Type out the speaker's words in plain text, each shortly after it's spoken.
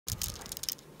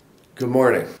Good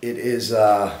morning. It is,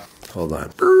 hold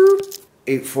on.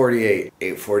 8:48,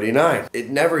 8:49. It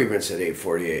never even said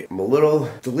 8:48. I'm a little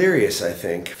delirious, I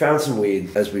think. Found some weed,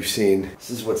 as we've seen.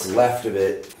 This is what's left of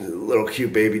it. A little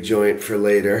cute baby joint for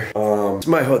later. It's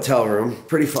my hotel room.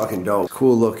 Pretty fucking dope.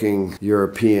 Cool looking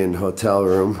European hotel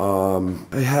room.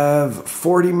 I have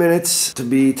 40 minutes to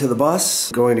be to the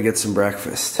bus. Going to get some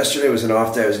breakfast. Yesterday was an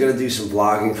off day. I was gonna do some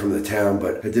vlogging from the town,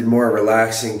 but I did more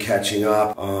relaxing, catching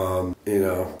up. You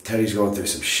know, Teddy's going through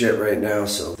some shit right now,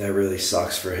 so that really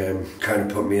sucks for him. Kind of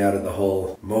put me out of the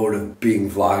whole mode of being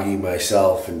vloggy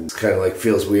myself, and it's kind of like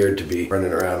feels weird to be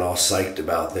running around all psyched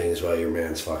about things while your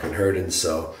man's fucking hurting,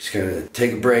 so just gonna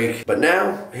take a break. But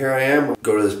now, here I am,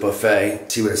 go to this buffet,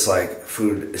 see what it's like.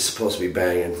 Food is supposed to be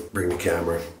banging. Bring the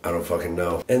camera, I don't fucking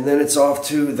know. And then it's off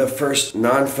to the first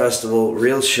non-festival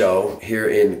real show here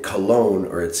in Cologne,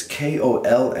 or it's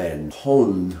K-O-L-N,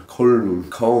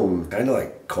 Cologne, kind of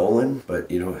like colon,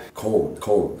 but you know,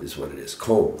 Cologne is what it is,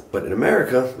 Cologne. But in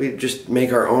America, we just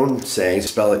make our own sayings,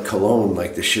 spell it cologne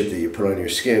like the shit that you put on your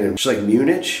skin. And just like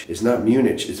Munich is not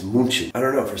Munich, it's München. I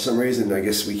don't know, for some reason, I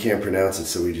guess we can't pronounce it,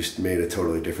 so we just made a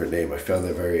totally different name. I found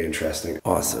that very interesting.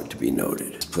 Also to be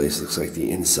noted, this place looks like the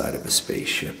inside of a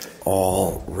spaceship.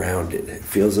 All rounded. It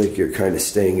feels like you're kind of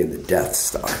staying in the Death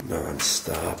Star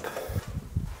non-stop.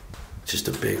 Just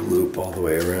a big loop all the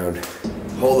way around.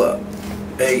 Hold up.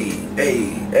 Hey,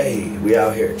 we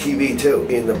out here. TV too,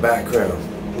 in the background.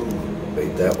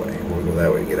 Wait, that way. We'll go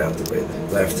that way, get out the way.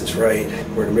 The left is right.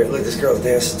 We're in the mirror. Look, this girl's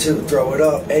dancing too. Throw it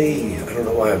up. Hey, I don't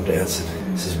know why I'm dancing.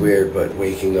 This is weird, but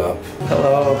waking up.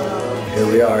 Hello. Here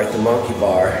we are at the Monkey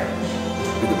Bar.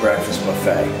 The breakfast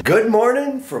buffet. Good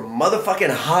morning from motherfucking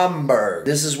Hamburg.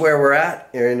 This is where we're at.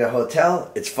 You're in a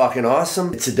hotel. It's fucking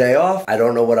awesome. It's a day off. I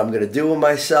don't know what I'm gonna do with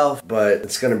myself, but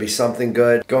it's gonna be something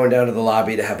good. Going down to the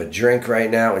lobby to have a drink right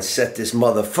now and set this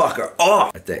motherfucker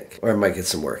off, I think. Or I might get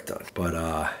some work done. But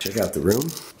check out the room.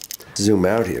 Zoom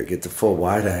out here, get the full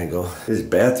wide angle. This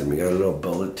bathroom, you got a little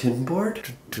bulletin board.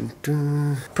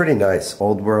 Pretty nice,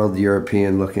 old world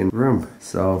European looking room.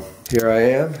 So here I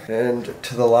am, and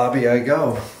to the lobby I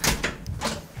go.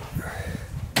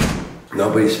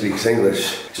 Nobody speaks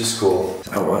English, which is cool.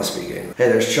 I don't want to speak English. Hey,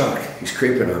 there's Chuck. He's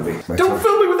creeping on me. Don't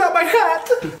film me without my hat!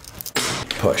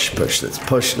 Push, that's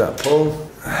push, not pull.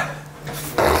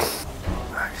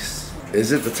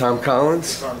 Is it the Tom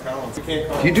Collins? Tom Collins. You can't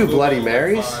call you do Bloody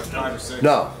Marys? 5 or 6.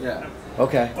 No. Yeah.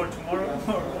 Okay. Or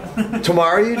tomorrow?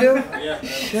 Tomorrow you do? Yeah.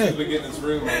 Shit. We get in this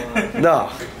room. No.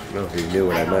 I don't know if you knew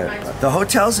what I meant. The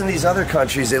hotels in these other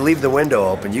countries, they leave the window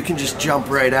open. You can just jump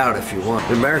right out if you want.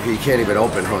 In America, you can't even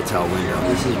open hotel window.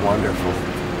 This is wonderful.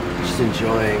 Just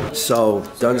enjoying. So,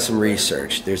 done some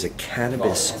research. There's a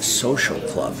cannabis social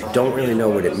club. Don't really know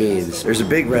what it means. There's a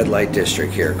big red light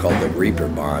district here called the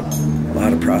Reeperbahn. A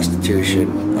lot of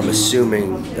prostitution. I'm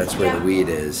assuming that's where the weed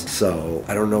is. So,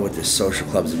 I don't know what this social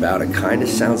club's about. It kind of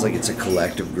sounds like it's a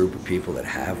collective group of people that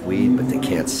have weed, but they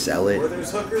can't sell it. Where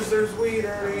there's hookers, there's weed,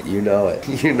 Ernie. You know it.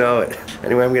 You know it.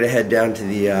 Anyway, I'm gonna head down to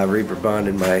the Reeperbahn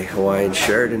in my Hawaiian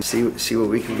shirt and see what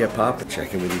we can get popping.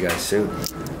 Check in with you guys soon.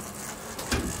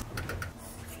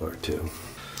 Floor 2.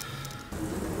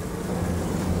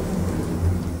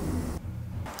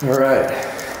 All right,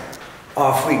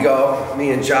 off we go. Me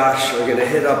and Josh are gonna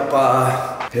hit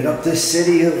up this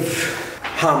city of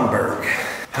Hamburg.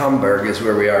 Hamburg is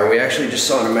where we are. We actually just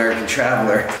saw an American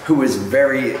traveler who was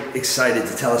very excited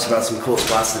to tell us about some cool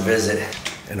spots to visit.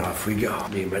 And off we go,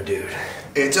 me and my dude.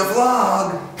 It's a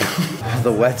vlog!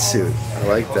 The wetsuit, I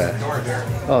like that.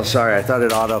 Oh, sorry, I thought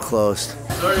it auto-closed.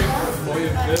 Sorry, before you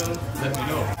film, let me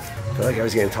know. I feel like I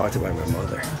was getting talked to by my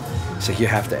mother. She's like, you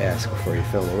have to ask before you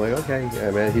film. I'm like, okay,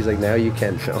 yeah, man. He's like, now you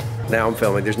can film. Now I'm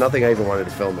filming. There's nothing I even wanted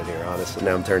to film in here, honestly.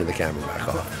 Now I'm turning the camera back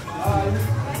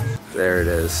off. There it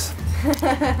is.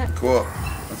 Cool.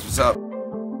 That's what's up.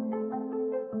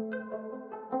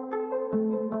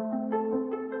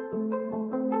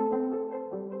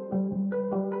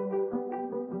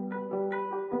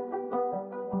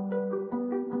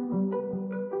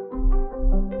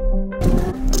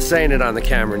 Saying it on the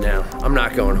camera now. I'm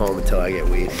not going home until I get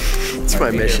weed. It's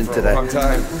my mission today. Long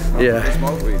time. Yeah.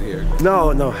 Smoke weed here.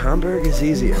 No, Hamburg is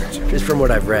easier, just from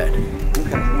what I've read.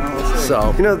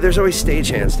 So, you know, there's always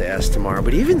stagehands to ask tomorrow,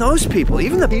 but even those people,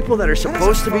 even the people that are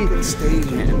supposed to be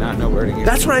stagehand, not know where to get.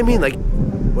 That's what I mean. Like,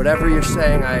 whatever you're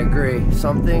saying, I agree.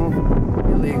 Something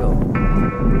illegal.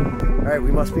 All right,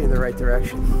 we must be in the right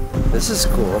direction. This is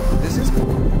cool. This is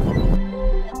cool.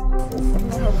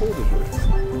 How cool is this?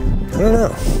 I don't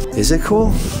know. Is it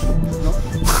cool? No.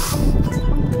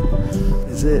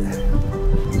 Is it?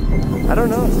 I don't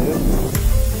know, dude.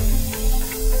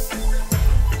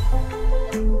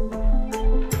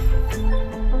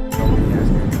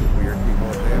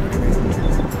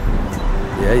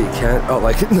 Yeah, you can. Oh,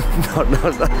 like, no. I don't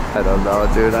know,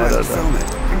 dude. I don't know. Film it.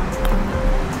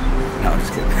 No, I'm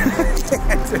just kidding.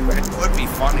 Can't do it. It would be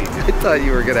funny, dude. I thought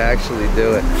you were gonna actually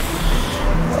do it.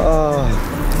 Oh,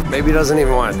 maybe he doesn't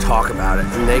even want to talk about it.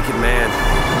 The naked man.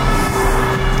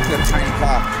 He's got a tiny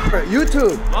cock.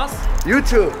 YouTube. Was?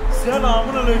 YouTube.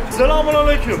 Selamünaleyküm.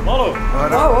 Selamünaleyküm. Hallo.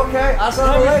 Oh, okay.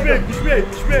 Assalamu alaikum. Wie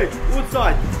spät?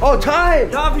 Uhrzeit. Oh, time.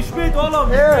 Ja, wie spät, oğlum?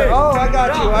 Here. Oh, I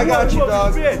got you,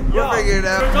 dog. Wie spät? Ja. We'll figure it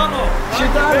out. Chitano.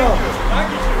 Chitano.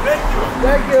 Thank you.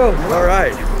 Thank you. All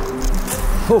right.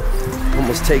 Oh,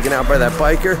 almost taken out by that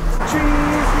biker.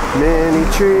 Trees, many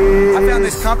trees. I found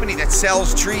this company that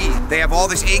sells trees. They have all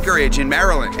this acreage in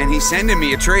Maryland, and he's sending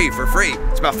me a tree for free.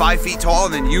 It's about 5 feet tall,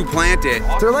 and then you plant it.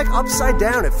 They're like upside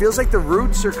down. It feels like the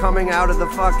roots are coming out of the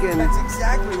fucking... That's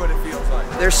exactly what it feels like.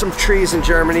 There's some trees in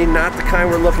Germany, not the kind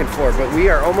we're looking for, but we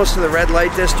are almost to the red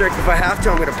light district. If I have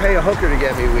to, I'm gonna pay a hooker to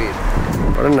get me weed.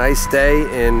 What a nice day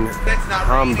in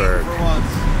Hamburg. For once.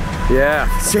 Yeah,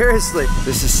 seriously.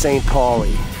 This is St.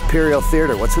 Pauli, Imperial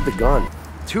Theater. What's with the gun?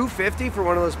 $2.50 for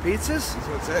one of those pizzas? That's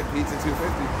what it said, pizza $2.50.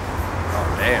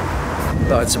 Oh, damn.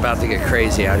 Oh, it's about to get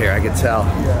crazy out here, I can tell.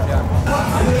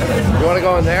 You wanna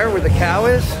go in there where the cow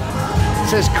is? It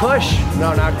says Kush.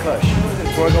 No, not Kush.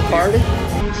 You wanna go party?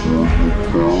 You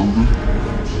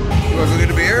wanna go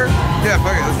get a beer? Yeah,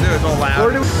 fuck it, let's do it. It's all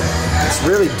loud. It's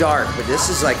really dark, but this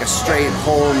is like a straight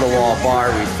hole-in-the-wall bar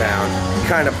we found. The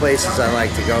kind of places I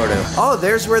like to go to. Oh,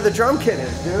 there's where the drum kit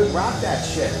is, dude. Rock that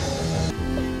shit.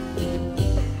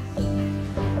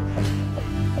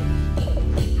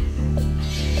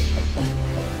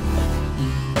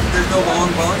 There's no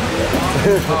long bun?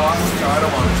 I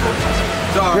don't want to.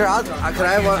 Sorry. Here, can I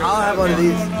have one? I'll have one of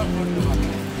these.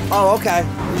 Oh, okay.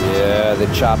 Yeah, they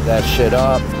chopped that shit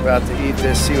up. About to eat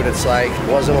this, see what it's like.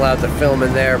 Wasn't allowed to film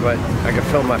in there, but I could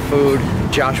film my food.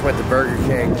 Josh went to Burger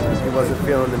King. He wasn't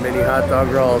feeling the mini hot dog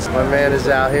rolls. My man is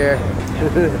out here.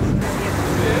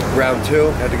 Round two,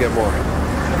 had to get more.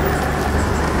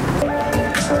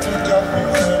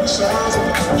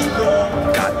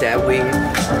 Got that weed.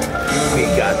 We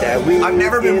got that weed. I've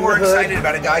never been more excited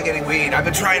about a guy getting weed. I've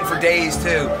been trying for days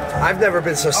too. I've never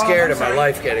been so scared in my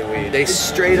life getting weed. They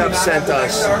straight up sent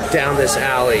us down this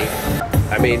alley.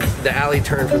 I mean, the alley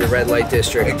turned from the red light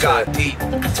district It got deep.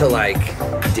 to like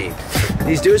deep.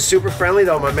 These dudes super friendly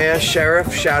though. My man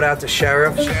Sheriff, shout out to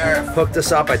Sheriff. Sheriff. Hooked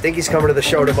us up. I think he's coming to the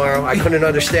show tomorrow. I couldn't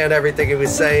understand everything he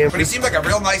was saying. But he seemed like a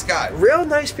real nice guy. Real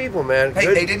nice people, man. Hey,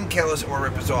 Good. they didn't kill us or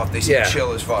rip us off. They seemed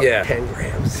chill as fuck. Yeah, 10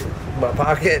 grams in my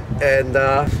pocket, and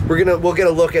we'll get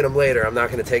a look at him later. I'm not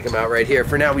gonna take him out right here.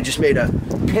 For now, we just made a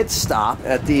pit stop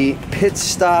at the Pit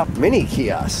Stop mini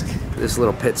kiosk. This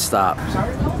little pit stop.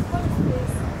 Sorry?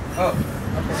 Oh.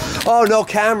 Oh, no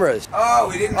cameras. Oh,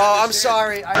 we didn't. Oh, I'm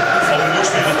sorry.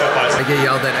 I get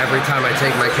yelled at every time I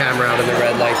take my camera out in the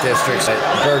red light district.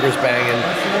 Burgers banging.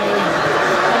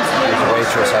 There's a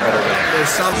waitress. I better go. There's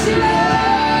some.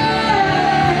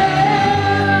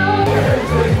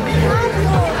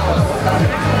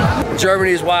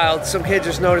 Germany is wild. Some kid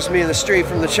just noticed me in the street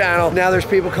from the channel. Now there's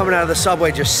people coming out of the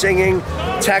subway just singing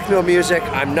techno music.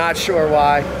 I'm not sure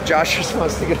why. Josh just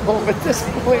wants to get home at this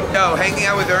point. No, hanging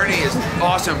out with Ernie is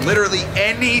awesome. Literally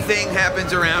anything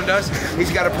happens around us,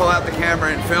 he's got to pull out the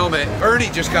camera and film it.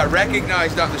 Ernie just got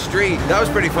recognized on the street. That was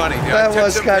pretty funny. That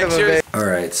was kind of a bit. All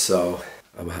right, so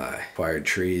I'm high. Acquired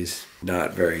trees,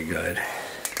 not very good.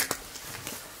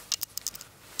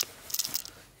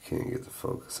 Can't get the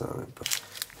focus on it, but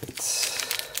it's.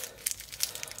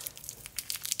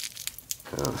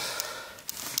 Oh.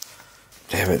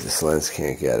 Damn it, this lens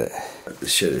can't get it.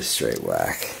 This shit is straight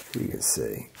whack. You can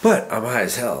see. But I'm high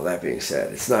as hell, that being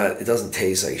said. It doesn't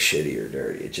taste like shitty or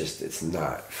dirty. It's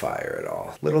not fire at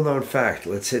all. Little known fact,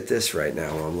 let's hit this right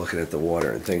now while I'm looking at the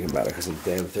water and thinking about it because I'm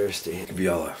damn thirsty. Give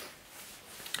y'all a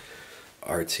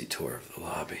artsy tour of the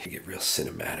lobby. You get real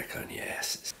cinematic on your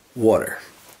asses. Water.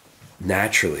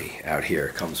 Naturally out here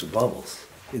comes with bubbles.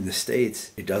 In the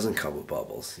States, it doesn't come with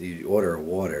bubbles. You order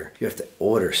water, you have to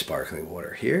order sparkling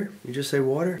water. Here, you just say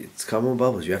water, it's coming with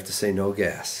bubbles. You have to say no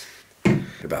gas.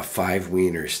 About 5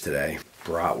 wieners today.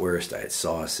 Bratwurst, I had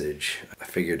sausage. I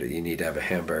figured you need to have a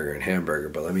hamburger and hamburger,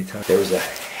 but let me tell you, there was a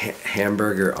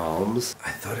hamburger alms.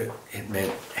 I thought it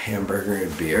meant hamburger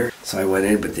and beer. So I went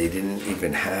in, but they didn't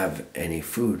even have any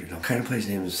food. What kind of place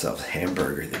names themselves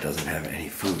hamburger that doesn't have any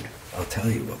food? I'll tell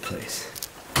you what place.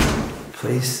 The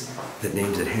place that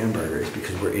names it hamburger is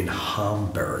because we're in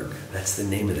Hamburg. That's the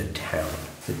name of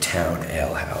the town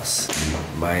ale house.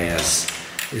 My ass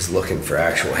is looking for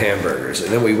actual hamburgers.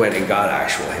 And then we went and got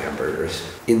actual hamburgers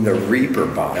in the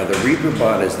Reeperbahn. Now the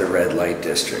Reeperbahn is the red light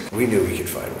district. We knew we could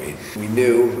find weed. We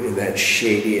knew in that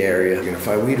shady area we were gonna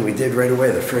find weed, and we did right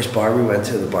away. The first bar we went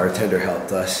to, the bartender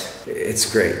helped us.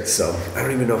 It's great. So I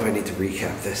don't even know if I need to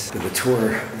recap this, but the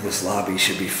tour of this lobby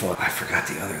should be fun. I forgot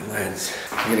the other lens.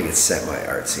 I'm gonna get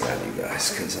semi-artsy on you guys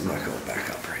because I'm not going back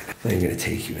up right now. I'm gonna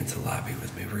take you into the lobby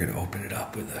with me. We're gonna open it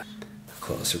up with a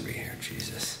closer be here,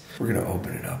 Jesus. We're gonna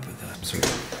open it up with a sort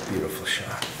of beautiful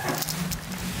shot.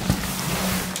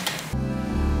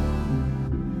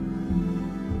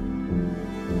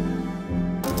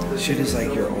 This shit is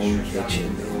like your own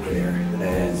kitchen over there,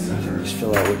 and you can just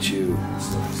fill out what you.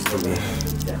 Let me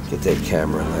get that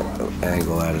camera and that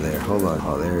angle out of there. Hold on.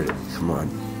 Oh, there it is. Come on.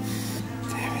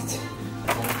 Damn it.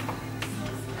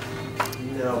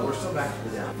 No, we're still back to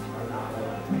the down.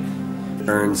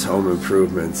 Earns home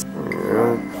improvements.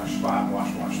 Wash spot.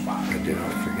 I do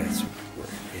not forget we're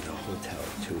in a hotel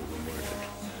at 2 in the morning.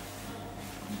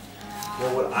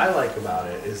 Well, what I like about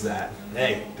it is that,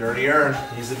 hey, dirty Ern,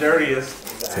 he's the dirtiest.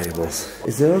 Tables.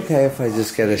 Is it okay if I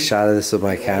just get a shot of this with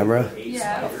my camera?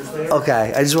 Yeah.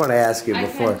 Okay, I just want to ask you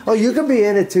before. Oh, you can be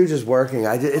in it too, just working.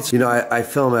 It's I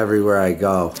film everywhere I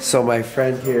go. So my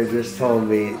friend here just told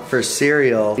me for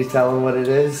cereal. You tell him what it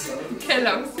is?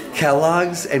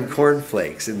 Kellogg's and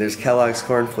cornflakes, and there's Kellogg's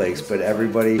cornflakes, but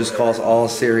everybody just calls all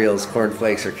cereals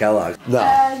cornflakes or Kellogg's. No.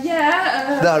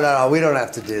 No, we don't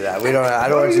have to do that. We don't. I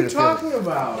don't want you to. What are you talking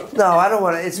about? No, I don't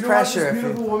want to. It's You pressure. want this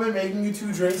beautiful woman making you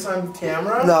 2 drinks on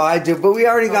camera? No, I do, but we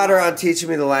already got her on teaching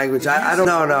me the language. I don't.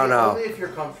 No. Only if you're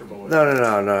comfortable with it.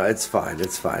 No. It's fine.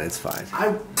 It's fine. But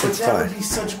It's that fine. would be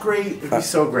such great. It'd be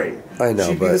so great. I know,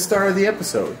 She'd be but- the star of the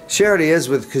episode. She already is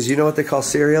because you know what they call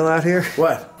cereal out here?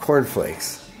 What?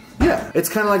 Cornflakes. Yeah, it's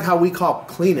kind of like how we call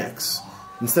Kleenex.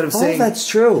 Instead of saying... that's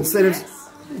true. Instead of...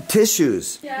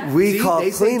 Tissues. Yeah. We See, call they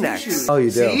say Kleenex. tissues. Oh,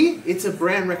 you do? See? It's a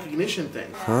brand recognition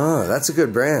thing. Oh, that's a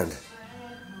good brand.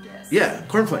 Yeah,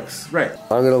 cornflakes, right.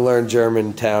 I'm going to learn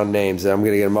German town names and I'm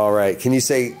going to get them all right. Can you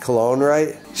say Cologne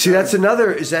right? See, that's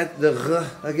another. Is that the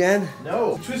R again?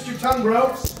 No. Twist your tongue, bro.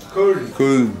 Köln.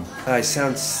 Cologne. I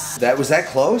sound. Was that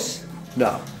close?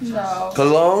 No. No.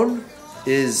 Cologne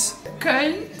is.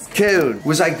 Köln. Köln.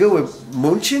 Was I good with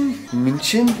München?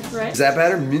 München? Right. Is that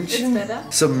better? München? It's better.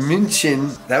 So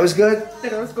München, that was good?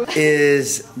 That was good.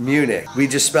 Is Munich. We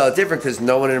just spell it different because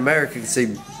no one in America can say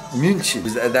München.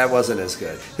 That wasn't as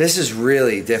good. This is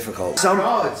really difficult.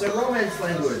 No, it's a Romance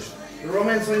language. The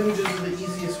Romance languages are the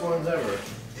easiest ones ever.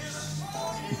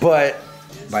 But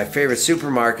my favorite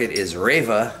supermarket is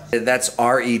Rewe. That's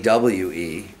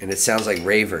R-E-W-E, and it sounds like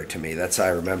raver to me. That's how I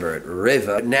remember it, Rewe.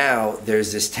 But now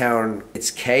there's this town, it's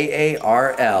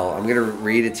K-A-R-L. I'm gonna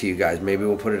read it to you guys. Maybe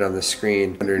we'll put it on the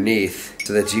screen underneath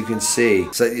so that you can see.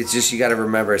 So it's just, you gotta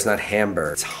remember it's not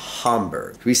Hamburg, it's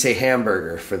Hamburg. We say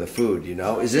hamburger for the food, you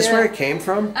know? Is this where it came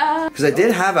from? Because I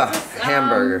did have a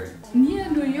hamburger. Near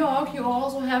New York, you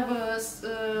also have a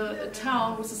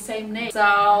town with the same name.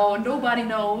 So nobody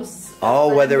knows.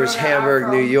 Oh, whether it was Hamburg,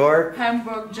 New York?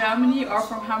 Hamburg, Germany, or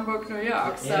from Hamburg, New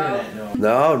York. So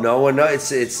No one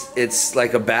knows. It's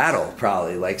like a battle,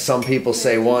 probably. Like some people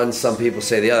say one, some people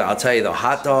say the other. I'll tell you, the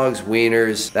hot dogs,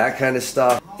 wieners, that kind of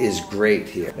stuff is great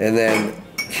here. And then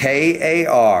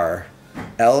K-A-R-L-S-R-U-H-E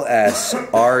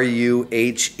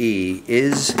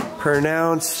is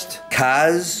pronounced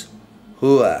Kazhua.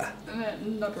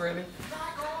 not really.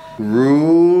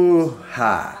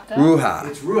 Ruha.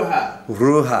 It's Ruha.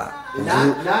 Ruha.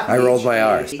 Not I rolled my H-A.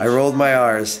 R's. I rolled my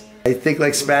R's. I think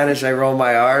like Spanish, I roll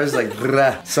my R's like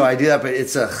rah. So I do that, but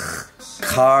it's a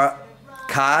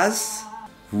kaz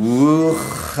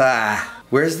ruha.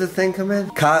 Where's the thing come in?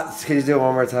 Can you do it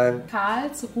one more time?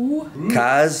 Karlsruhe.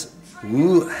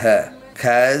 Kazwuha.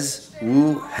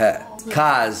 Kazwuha.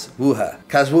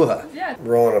 Kazwuha. Yeah.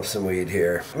 Rolling up some weed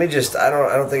here. I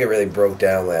don't think it really broke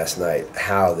down last night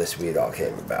how this weed all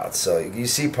came about. So you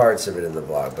see parts of it in the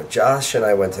vlog, but Josh and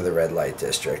I went to the red light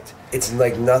district. It's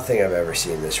like nothing I've ever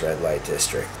seen, this red light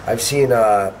district. I've seen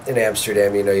in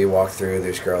Amsterdam, you know, you walk through,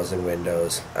 there's girls in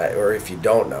windows. Or if you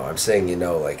don't know, I'm saying you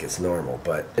know like it's normal.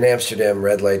 But in Amsterdam,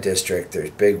 red light district, there's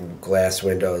big glass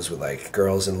windows with like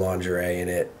girls in lingerie in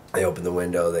it. They open the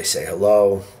window, they say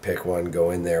hello, pick one,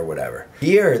 go in there, whatever.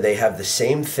 Here, they have the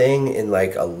same thing in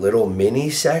like a little mini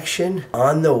section.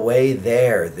 On the way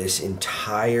there, this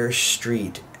entire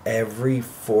street, every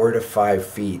 4 to 5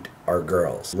 feet are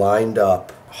girls lined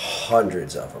up,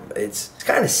 hundreds of them. It's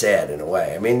kind of sad in a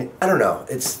way. I mean, I don't know.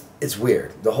 It's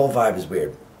weird. The whole vibe is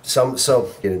weird.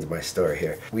 So get into my story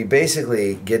here. We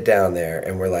basically get down there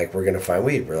and we're like, we're gonna find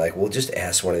weed. We're like, we'll just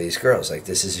ask one of these girls. Like,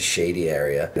 this is a shady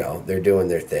area. You know, they're doing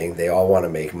their thing. They all want to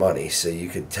make money, so you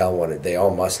could tell they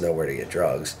all must know where to get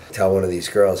drugs. Tell one of these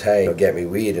girls, hey, get me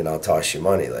weed and I'll toss you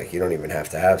money. Like, you don't even have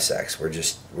to have sex. We're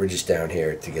just down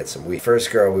here to get some weed.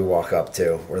 First girl we walk up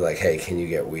to, we're like, hey, can you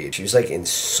get weed? She was like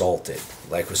insulted.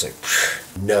 Like, was like,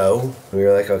 no. We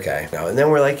were like, okay. No. And then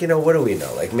we're like, you know, what do we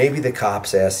know? Like, maybe the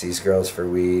cops asked these girls for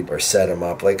weed or set them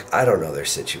up. Like, I don't know their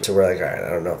situation. So we're like, all right, I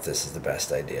don't know if this is the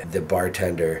best idea. The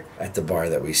bartender at the bar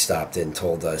that we stopped in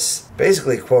told us,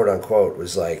 basically, quote unquote,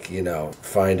 was like, you know,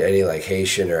 find any like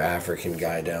Haitian or African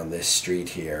guy down this street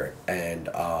here and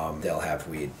they'll have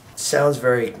weed. Sounds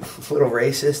very little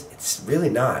racist. It's really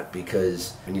not,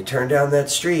 because when you turn down that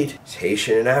street, it's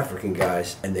Haitian and African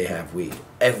guys and they have weed.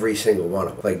 Every single one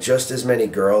of them. Like, just as many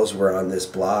girls were on this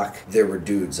block, there were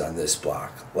dudes on this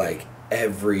block. Like,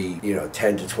 every,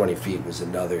 10 to 20 feet was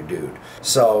another dude.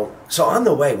 So on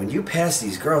the way, when you pass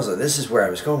these girls, this is where I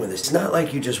was going with this. It's not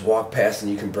like you just walk past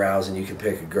and you can browse and you can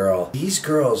pick a girl. These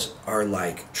girls are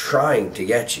like trying to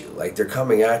get you. Like, they're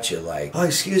coming at you like, oh,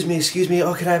 excuse me.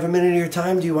 Oh, can I have a minute of your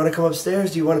time? Do you want to come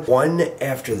upstairs? Do you want to? One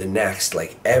after the next,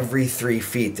 like every 3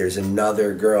 feet, there's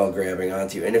another girl grabbing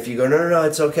onto you. And if you go, no,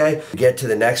 it's okay, you get to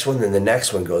the next one, then the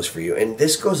next one goes for you. And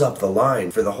this goes up the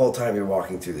line for the whole time you're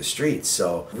walking through the streets.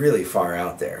 So really far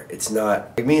out there. It's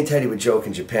not like me and Teddy would joke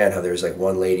in Japan how there was like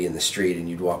one lady in the street and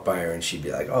you'd walk by her and she'd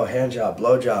be like, oh, hand job,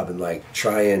 blow job, and like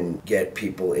try and get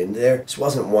people in there. This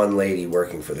wasn't one lady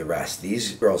working for the rest.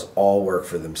 These girls all work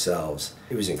for themselves.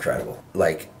 It was incredible.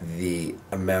 Like, the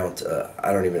amount,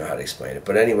 I don't even know how to explain it.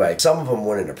 But anyway, some of them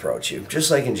wouldn't approach you.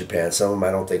 Just like in Japan, some of them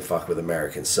I don't think fuck with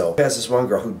Americans. So there's this one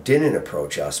girl who didn't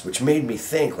approach us, which made me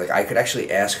think, like, I could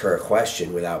actually ask her a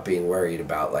question without being worried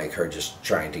about, like, her just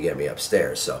trying to get me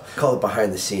upstairs. So I call it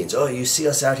behind the scenes. Oh, you see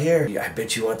us out here? I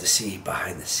bet you want to see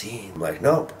behind the scenes. I'm like,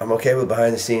 nope, I'm okay with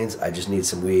behind the scenes. I just need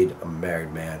some weed. I'm a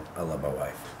married man. I love my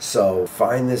wife. So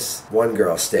find this one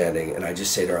girl standing, and I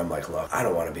just say to her, I'm like, look, I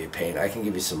don't want to be a pain. I can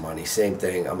give you some money. Same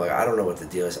thing. I'm like, I don't know what the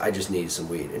deal is. I just need some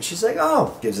weed. And she's like,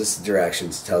 oh, gives us the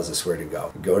directions, tells us where to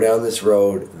go. We go down this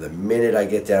road. The minute I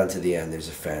get down to the end, there's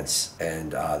a fence,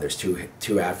 and there's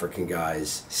two African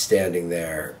guys standing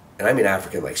there. And I mean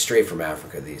African, like straight from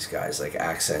Africa, these guys, like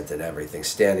accent and everything,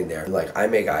 standing there. Like, I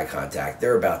make eye contact.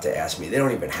 They're about to ask me. They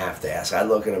don't even have to ask. I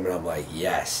look at them and I'm like,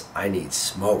 yes, I need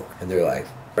smoke. And they're like,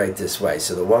 right this way.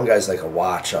 So the one guy's like a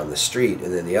watch on the street,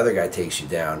 and then the other guy takes you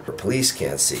down where police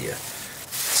can't see you.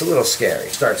 It's a little scary.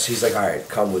 He's like, all right,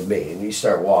 come with me. And you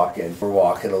start walking. We're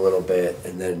walking a little bit,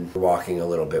 and then we're walking a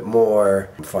little bit more.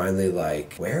 And finally,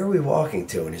 like, where are we walking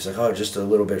to? And he's like, oh, just a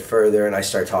little bit further. And I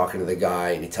start talking to the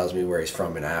guy, and he tells me where he's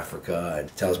from in Africa,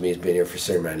 and tells me he's been here for a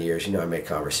certain amount of years. I make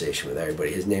conversation with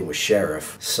everybody. His name was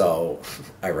Sheriff. So,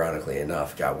 ironically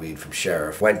enough, got weed from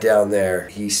Sheriff. Went down there.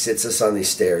 He sits us on these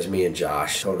stairs, me and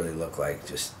Josh. Totally look like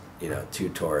just, two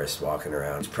tourists walking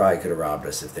around. Probably could have robbed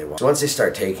us if they wanted. So once they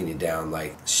start taking you down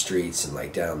like streets and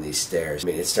like down these stairs,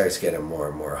 it starts getting more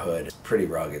and more hood. It's pretty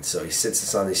rugged. So he sits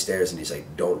us on these stairs and he's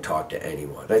like, don't talk to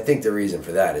anyone. And I think the reason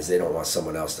for that is they don't want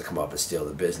someone else to come up and steal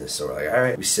the business. So we're like, all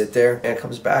right. We sit there, and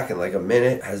comes back in like a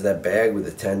minute, has that bag with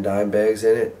the 10 dime bags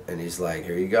in it, and he's like,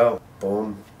 here you go.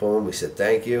 Boom, boom. We said,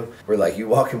 thank you. We're like, you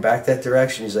walking back that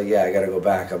direction? He's like, yeah, I gotta go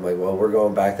back. I'm like, well, we're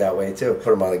going back that way too.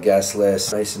 Put him on the guest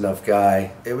list. Nice enough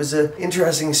guy. It was an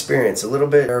interesting experience. A little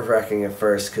bit nerve-wracking at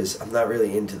first, because I'm not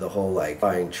really into the whole like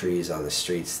buying trees on the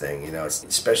streets thing,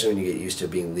 especially when you get used to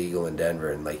being legal in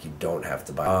Denver and like you don't have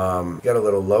to buy. Got a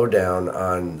little lowdown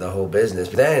on the whole business.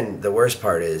 But then the worst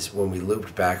part is when we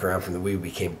looped back around from the weed,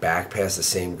 we came back past the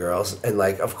same girls, and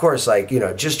like, of course, like,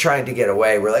 just trying to get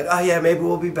away. We're like, oh yeah, maybe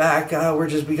we'll be back.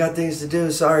 We got things to do.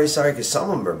 Sorry, because some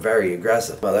of them are very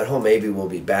aggressive. Well, that whole maybe we'll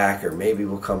be back or maybe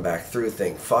we'll come back through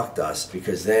thing fucked us,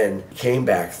 because then we came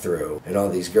back through and all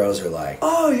these girls are like,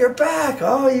 oh, you're back.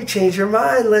 Oh, you changed your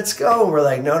mind. Let's go. And we're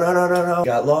like, no.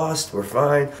 Got lost. We're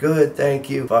fine. Good, thank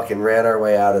you. Fucking ran our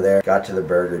way out of there. Got to the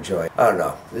burger joint. I don't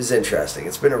know. This is interesting.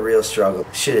 It's been a real struggle.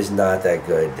 Shit is not that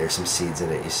good. There's some seeds in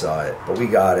it. You saw it. But we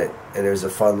got it. And it was a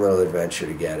fun little adventure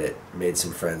to get it. Made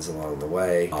some friends along the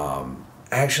way.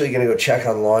 Actually gonna go check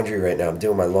on laundry right now. I'm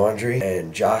doing my laundry,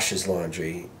 and Josh's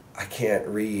laundry, I can't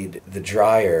read. The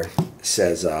dryer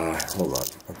says, hold on.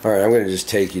 All right, I'm gonna just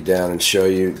take you down and show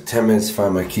you. 10 minutes to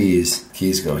find my keys.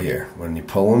 Keys go here. When you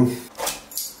pull them,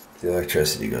 the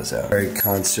electricity goes out. Very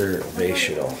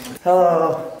conservational.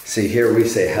 Hello. See, here we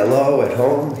say hello at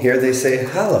home. Here they say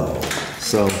hello.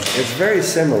 So it's very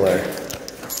similar,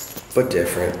 but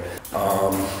different.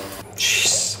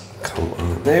 Jeez, come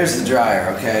There's the dryer,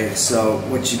 okay? So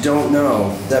what you don't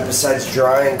know is that besides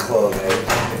drying clothing,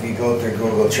 if you go through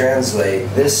Google Translate,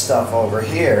 this stuff over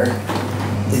here,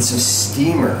 it's a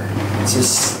steamer. It's a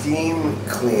steam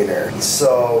cleaner.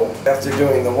 So after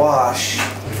doing the wash,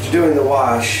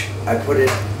 I put it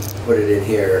in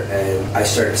here and I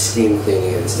started steam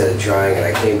cleaning it instead of drying it.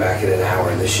 I came back in an hour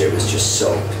and the shit was just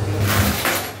soaked.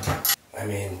 I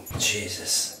mean,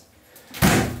 Jesus.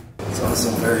 It's also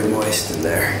very moist in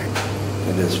there.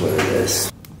 It is what it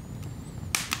is.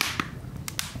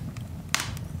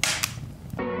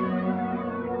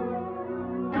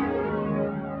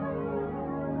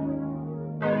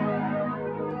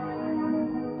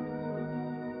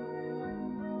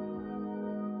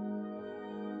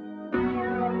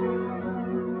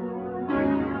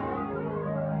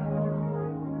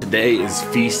 Today is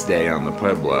feast day on the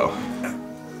Pueblo.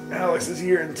 Alex is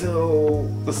here until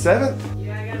the 7th?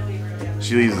 Yeah, I gotta leave early.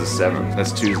 She leaves the 7th.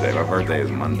 That's Tuesday. My birthday is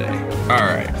Monday.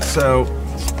 Alright, so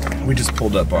we just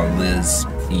pulled up on Liz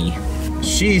E.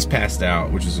 She's passed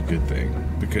out, which is a good thing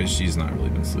because she's not really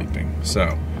been sleeping.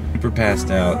 So, we're passed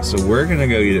out. So we're gonna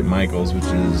go eat at Michael's, which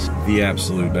is the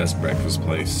absolute best breakfast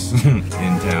place in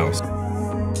Taos.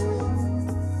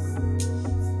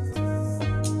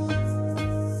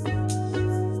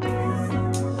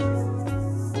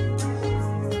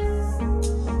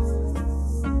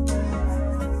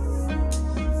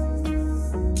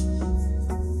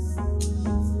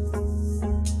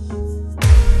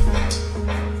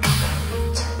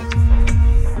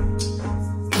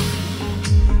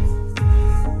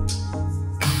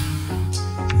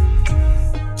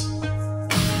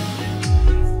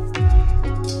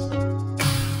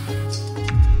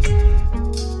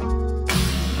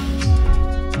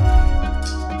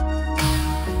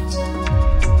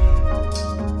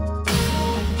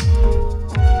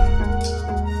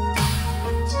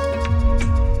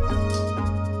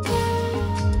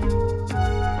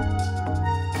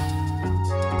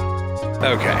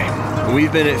 Okay,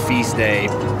 we've been at feast day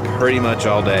pretty much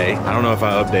all day. I don't know if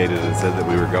I updated and said that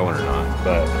we were going or not,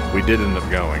 but we did end up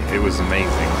going. It was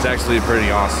amazing. It's actually a pretty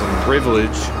awesome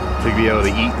privilege to be able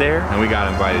to eat there, and we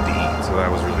got invited to eat, so that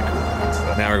was really cool.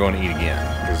 But now we're going to eat again,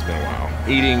 because it's been a while.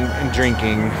 Eating and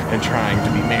drinking and trying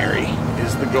to be merry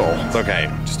is the goal. It's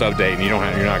okay, just updating. You're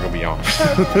not going to be on.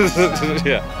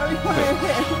 Yeah.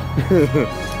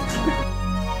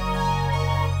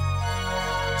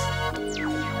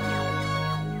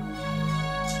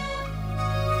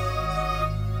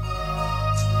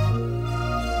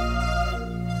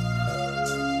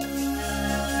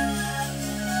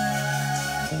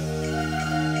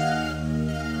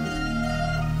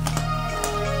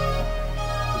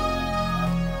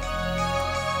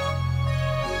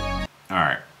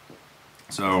 Alright,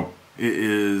 so it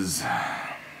is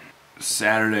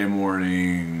Sunday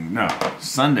morning. I'm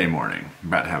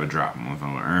about to have a drop. I'm on the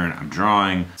phone with Ern. I'm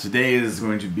drawing. Today's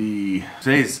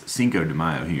Cinco de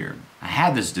Mayo here. I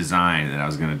had this design that I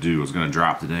was going to do. I was going to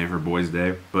drop today for Boys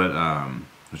Day, but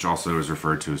which also is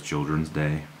referred to as Children's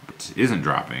Day. But it isn't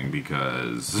dropping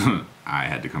because I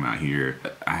had to come out here.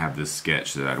 I have this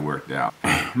sketch that I'd worked out.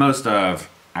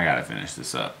 I gotta finish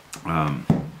this up. I'm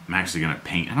actually gonna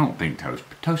paint. I don't think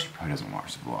Toshi probably doesn't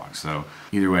watch the vlog, so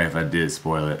either way, if I did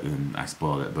spoil it, then I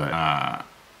spoiled it. But I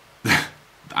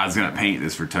was gonna paint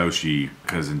this for Toshi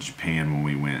because in Japan when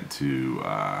we went to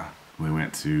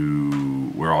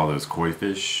where all those koi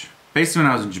fish. Basically,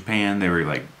 when I was in Japan, they were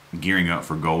like gearing up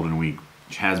for Golden Week,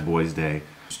 which has Boys Day,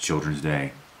 which is Children's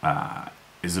Day.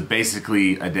 Is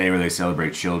basically a day where they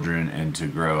celebrate children and to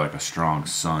grow like a strong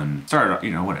son.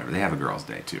 Whatever. They have a girls'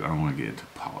 day too. I don't want to get into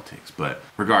politics, but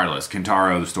regardless,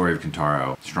 Kentaro, the story of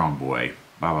Kentaro, strong boy,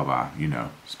 blah blah blah.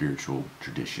 Spiritual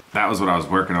tradition. That was what I was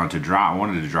working on to drop. I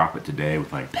wanted to drop it today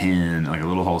with like pen, like a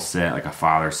little whole set, like a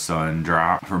father-son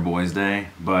drop for Boys Day,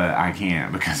 but I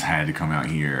can't because I had to come out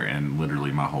here and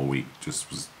literally my whole week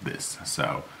just was this.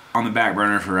 So. On the back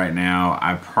burner for right now,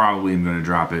 I probably am going to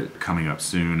drop it coming up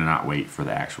soon and not wait for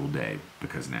the actual day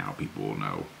because now people will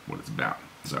know what it's about.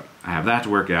 So I have that to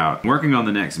work out. I'm working on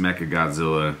the next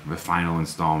Mechagodzilla, the final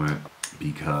installment,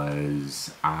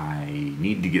 because I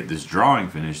need to get this drawing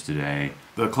finished today.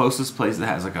 The closest place that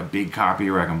has like a big copy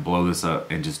where I can blow this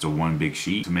up in just a one big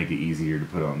sheet to make it easier to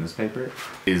put on this paper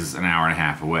is an hour and a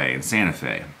half away in Santa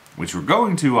Fe, which we're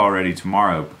going to already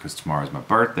tomorrow because tomorrow's my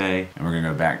birthday and we're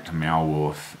gonna go back to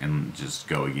Malwolf and just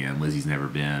go again. Lizzie's never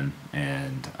been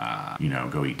and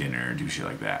go eat dinner and do shit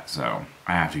like that. So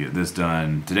I have to get this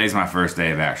done. Today's my first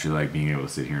day of actually like being able to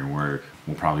sit here and work.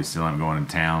 We'll probably still end up going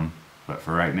to town, but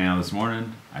for right now this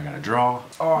morning, I gotta draw.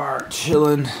 Are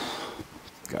chilling.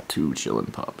 Got two chilling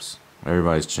pups.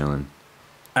 Everybody's chilling.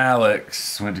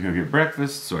 Alex went to go get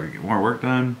breakfast so I could get more work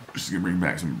done. Just gonna bring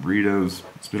back some burritos.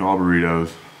 It's been all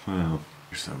burritos. Wow,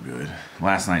 they're so good.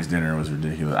 Last night's dinner was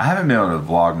ridiculous. I haven't been able to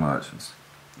vlog much. It's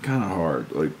kind of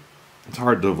hard. Like, it's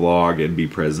hard to vlog and be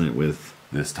present with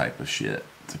this type of shit,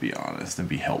 to be honest, and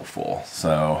be helpful.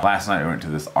 So last night I went to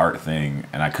this art thing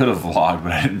and I could have vlogged,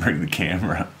 but I didn't bring the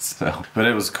camera. So, but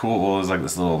it was cool. It was like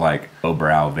this little like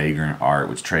lowbrow vagrant art,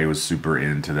 which Trey was super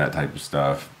into that type of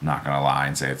stuff. Not gonna lie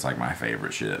and say it's like my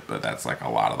favorite shit, but that's like a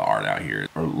lot of the art out here.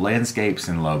 Or landscapes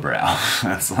and lowbrow.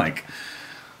 That's like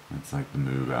the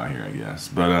move out here, I guess.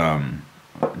 But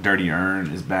Dirty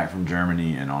Earn is back from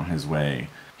Germany and on his way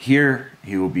here.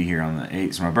 He will be here on the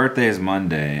 8th. So my birthday is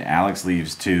Monday. Alex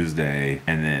leaves Tuesday,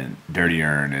 and then Dirty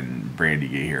Earn and Brandy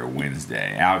get here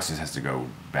Wednesday. Alex just has to go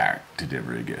back to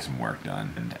Denver to get some work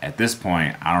done. And at this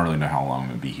point, I don't really know how long I'm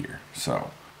gonna be here.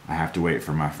 So I have to wait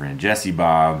for my friend Jesse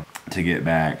Bob to get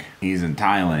back. He's in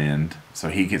Thailand, so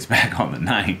he gets back on the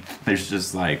 9th. There's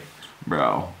just like,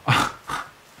 bro,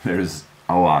 there's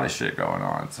a lot of shit going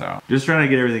on. So just trying to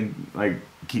get everything like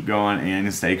keep going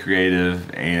and stay creative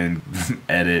and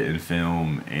edit and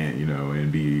film and, you know,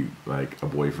 and be like a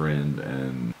boyfriend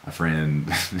and a friend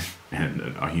and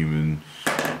a human.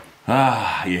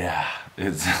 Yeah,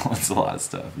 it's a lot of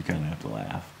stuff. You kind of have to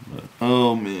laugh, but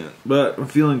oh man, but I'm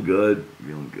feeling good.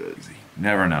 Feeling good. You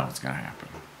never know what's gonna happen.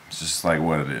 It's just like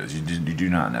what it is. You do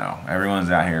not know. Everyone's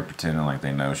out here pretending like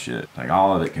they know shit. Like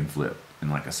all of it can flip in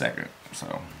like a second.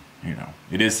 So, you know,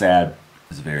 it is sad.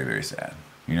 It's very, very sad.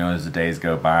 You know, as the days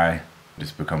go by, it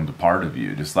just becomes a part of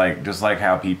you. Just like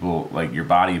how people, like your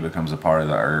body becomes a part of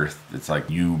the earth. It's like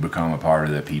you become a part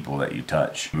of the people that you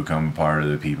touch. You become a part of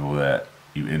the people that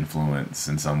you influence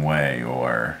in some way,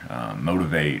 or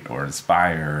motivate, or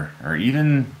inspire, or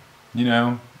even, you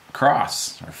know,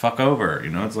 cross or fuck over. You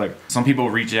know, it's like some people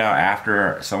reach out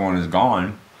after someone is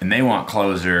gone and they want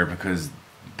closure because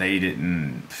they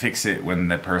didn't fix it when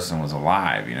that person was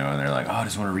alive, you know, and they're like, oh, I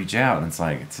just want to reach out, and it's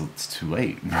like it's too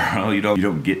late, bro. You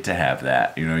don't get to have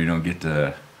that, you know. You don't get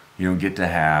to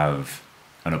have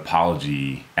an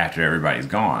apology after everybody's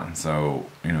gone. So,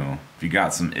 you know, if you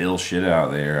got some ill shit out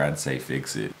there, I'd say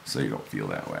fix it so you don't feel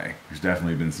that way. There's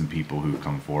definitely been some people who've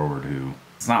come forward who,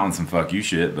 it's not on some fuck you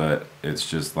shit, but it's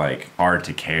just like hard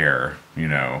to care, you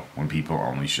know, when people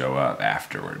only show up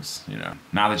afterwards, you know.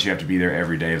 Not that you have to be there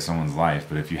every day of someone's life,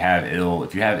 but if you have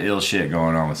ill shit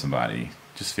going on with somebody,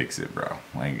 just fix it, bro.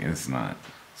 Like it's not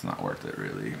worth it,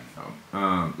 really.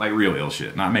 Like real ill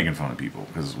shit, not making fun of people,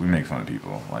 because we make fun of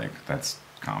people. Like that's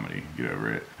comedy. Get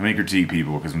over it. I may critique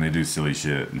people because when they do silly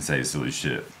shit and say silly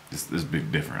shit, it's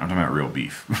big different. I'm talking about real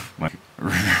beef, like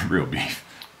real beef.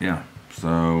 Yeah.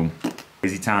 So.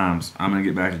 Crazy times. I'm gonna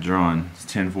get back to drawing.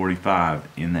 It's 10:45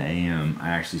 in the AM. I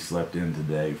actually slept in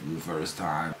today for the first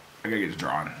time. I gotta get to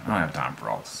drawing. I don't have time for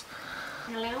all this.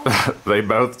 Hello? They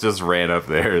both just ran up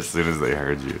there as soon as they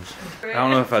heard you. I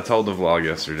don't know if I told the vlog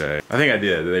yesterday. I think I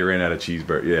did. They ran out of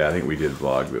cheeseburgers. Yeah, I think we did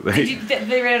vlog. But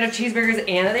they ran out of cheeseburgers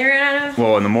and they ran out of?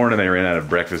 Well, in the morning they ran out of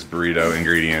breakfast burrito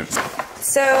ingredients.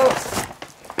 So.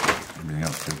 Everything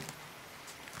else too.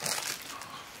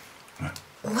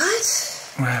 What?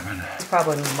 What happened? It's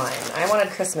probably mine. I wanted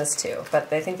Christmas too,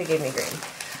 but I think they gave me green.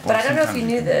 But I don't know if you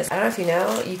knew this. I don't know if you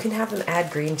know, you can have them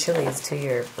add green chilies to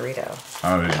your burrito.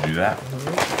 Oh, did you do that?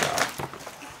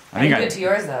 Mm-hmm. I didn't do it to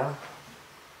yours though.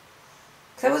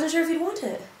 Because I wasn't sure if you'd want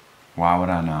it. Why would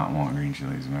I not want green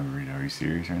chilies in my burrito? Are you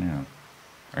serious right now?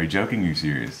 Are you joking or are you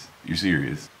serious? You're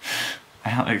serious.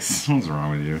 Alex, what's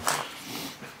wrong with you?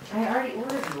 I already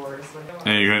ordered yours.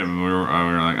 And we were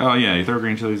like, oh yeah, you throw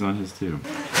green chilies on his too.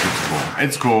 It's cool.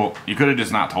 It's cool. You could have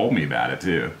just not told me about it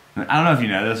too. I don't know if you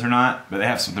know this or not, but they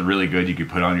have something really good you could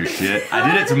put on your shit.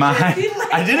 I did it to mine.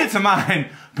 I did it to mine,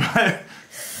 but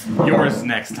yours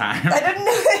next time. I didn't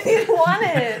know I didn't want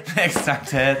it. Next time,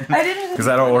 Ted. I didn't. Because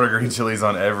I don't order green chilies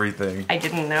on everything. I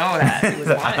didn't know that you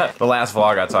would want it. The last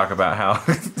vlog I talk about how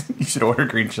you should order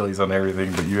green chilies on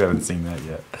everything, but you haven't seen that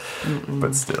yet.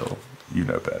 But still. You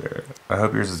know better. I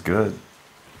hope yours is good.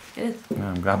 It is.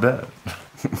 I bet.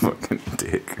 Fucking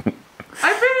dick.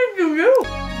 I finished